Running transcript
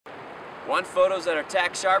Want photos that are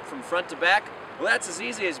tack sharp from front to back? Well, that's as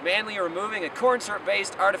easy as manually removing a corn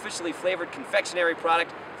syrup-based, artificially flavored confectionery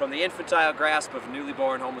product from the infantile grasp of newly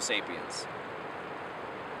born Homo sapiens.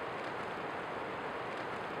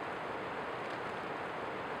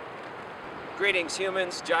 Greetings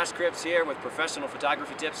humans, Josh Cripps here with professional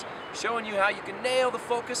photography tips, showing you how you can nail the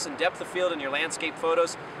focus and depth of field in your landscape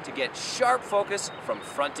photos to get sharp focus from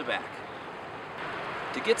front to back.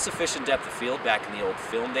 To get sufficient depth of field back in the old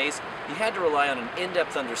film days, you had to rely on an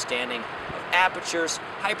in-depth understanding of apertures,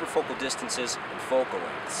 hyperfocal distances, and focal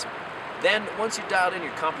lengths. Then, once you dialed in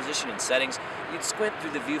your composition and settings, you'd squint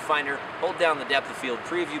through the viewfinder, hold down the depth of field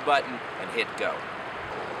preview button, and hit go.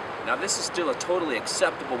 Now this is still a totally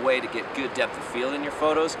acceptable way to get good depth of field in your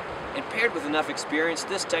photos, and paired with enough experience,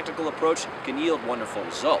 this technical approach can yield wonderful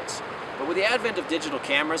results. But with the advent of digital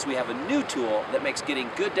cameras, we have a new tool that makes getting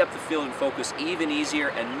good depth of field and focus even easier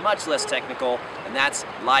and much less technical, and that's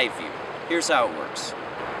live view. Here's how it works.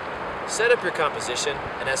 Set up your composition,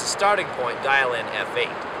 and as a starting point, dial in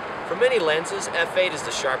f8. For many lenses, f8 is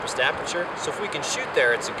the sharpest aperture, so if we can shoot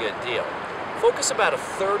there, it's a good deal. Focus about a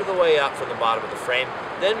third of the way up from the bottom of the frame,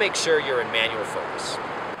 then make sure you're in manual focus.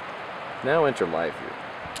 Now enter live view.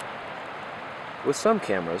 With some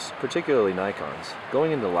cameras, particularly Nikon's,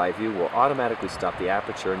 going into live view will automatically stop the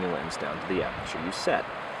aperture in your lens down to the aperture you set.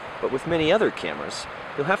 But with many other cameras,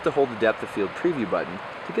 you'll have to hold the depth of field preview button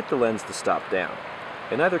to get the lens to stop down.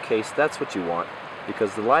 In either case, that's what you want,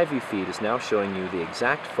 because the live view feed is now showing you the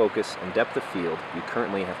exact focus and depth of field you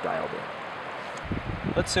currently have dialed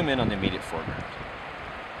in. Let's zoom in on the immediate foreground.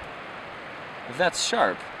 If that's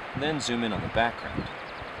sharp, then zoom in on the background.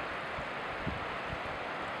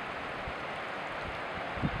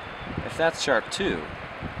 If that's sharp too,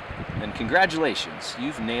 then congratulations,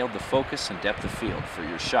 you've nailed the focus and depth of field for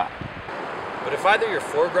your shot. But if either your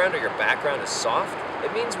foreground or your background is soft,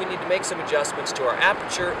 it means we need to make some adjustments to our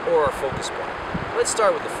aperture or our focus point. Let's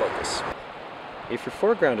start with the focus. If your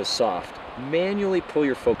foreground is soft, manually pull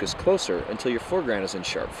your focus closer until your foreground is in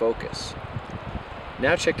sharp focus.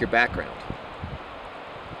 Now check your background.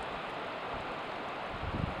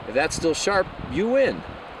 If that's still sharp, you win.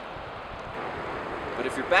 But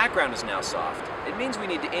if your background is now soft, it means we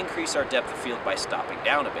need to increase our depth of field by stopping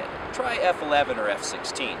down a bit. Try f11 or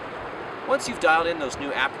f16. Once you've dialed in those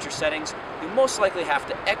new aperture settings, you'll most likely have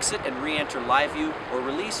to exit and re-enter live view or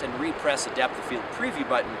release and repress a depth of field preview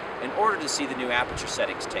button in order to see the new aperture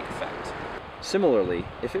settings take effect. Similarly,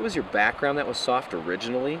 if it was your background that was soft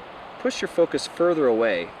originally, push your focus further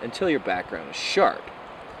away until your background is sharp.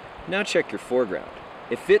 Now check your foreground.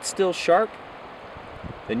 If it's still sharp,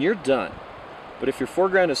 then you're done. But if your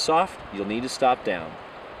foreground is soft, you'll need to stop down.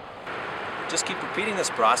 Just keep repeating this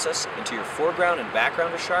process until your foreground and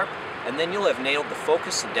background are sharp, and then you'll have nailed the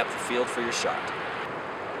focus and depth of field for your shot.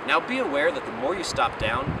 Now be aware that the more you stop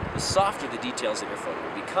down, the softer the details of your photo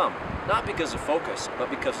will become, not because of focus, but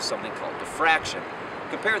because of something called diffraction.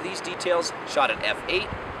 Compare these details shot at f8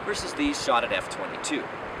 versus these shot at f22.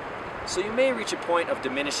 So you may reach a point of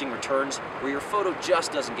diminishing returns where your photo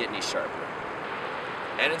just doesn't get any sharper.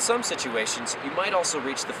 And in some situations, you might also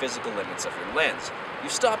reach the physical limits of your lens.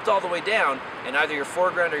 You've stopped all the way down, and either your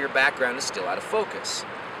foreground or your background is still out of focus.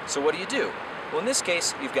 So what do? Well, in this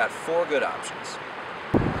case, you've got four good options.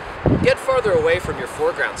 Get farther away from your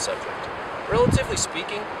foreground subject. Relatively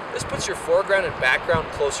speaking, this puts your foreground and background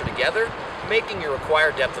closer together, making your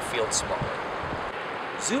required depth of field smaller.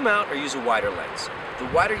 Zoom out or use a wider lens. The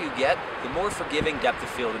wider you get, the more forgiving depth of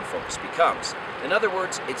field and focus becomes. In other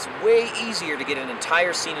words, it's way easier to get an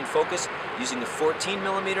entire scene in focus using a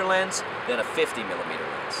 14mm lens than a 50mm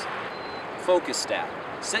lens. Focus stab.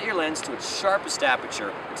 Set your lens to its sharpest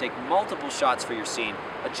aperture and take multiple shots for your scene,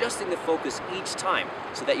 adjusting the focus each time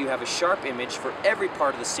so that you have a sharp image for every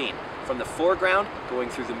part of the scene, from the foreground going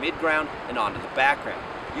through the midground and onto the background.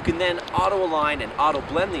 You can then auto-align and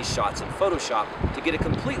auto-blend these shots in Photoshop to get a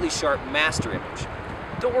completely sharp master image.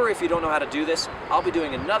 Don't worry if you don't know how to do this, I'll be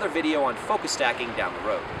doing another video on focus stacking down the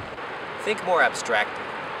road. Think more abstractly.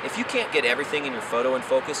 If you can't get everything in your photo in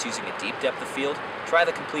focus using a deep depth of field, try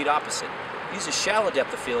the complete opposite. Use a shallow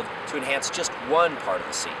depth of field to enhance just one part of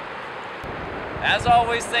the scene. As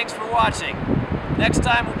always, thanks for watching. Next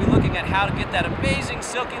time we'll be looking at how to get that amazing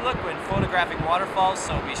silky look when photographing waterfalls,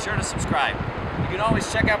 so be sure to subscribe. You can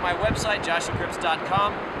always check out my website,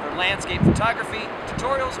 joshuacripps.com, for landscape photography,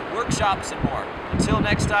 tutorials, workshops, and more. Until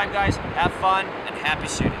next time, guys, have fun and happy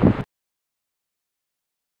shooting.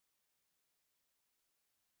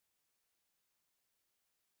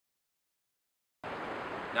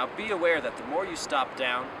 Now be aware that the more you stop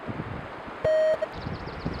down,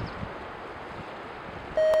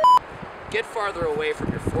 get farther away from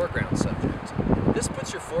your foreground subject. This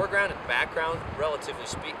puts your foreground and background relatively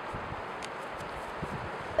speaking.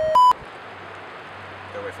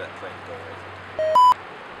 Gotta wait for that plane to go right.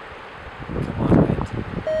 Come on, wind.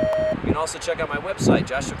 You can also check out my website,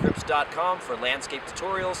 joshuacripps.com, for landscape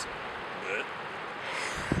tutorials.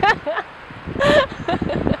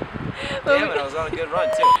 Damn it, I was on a good run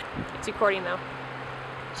too. It's recording though.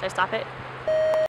 Should I stop it?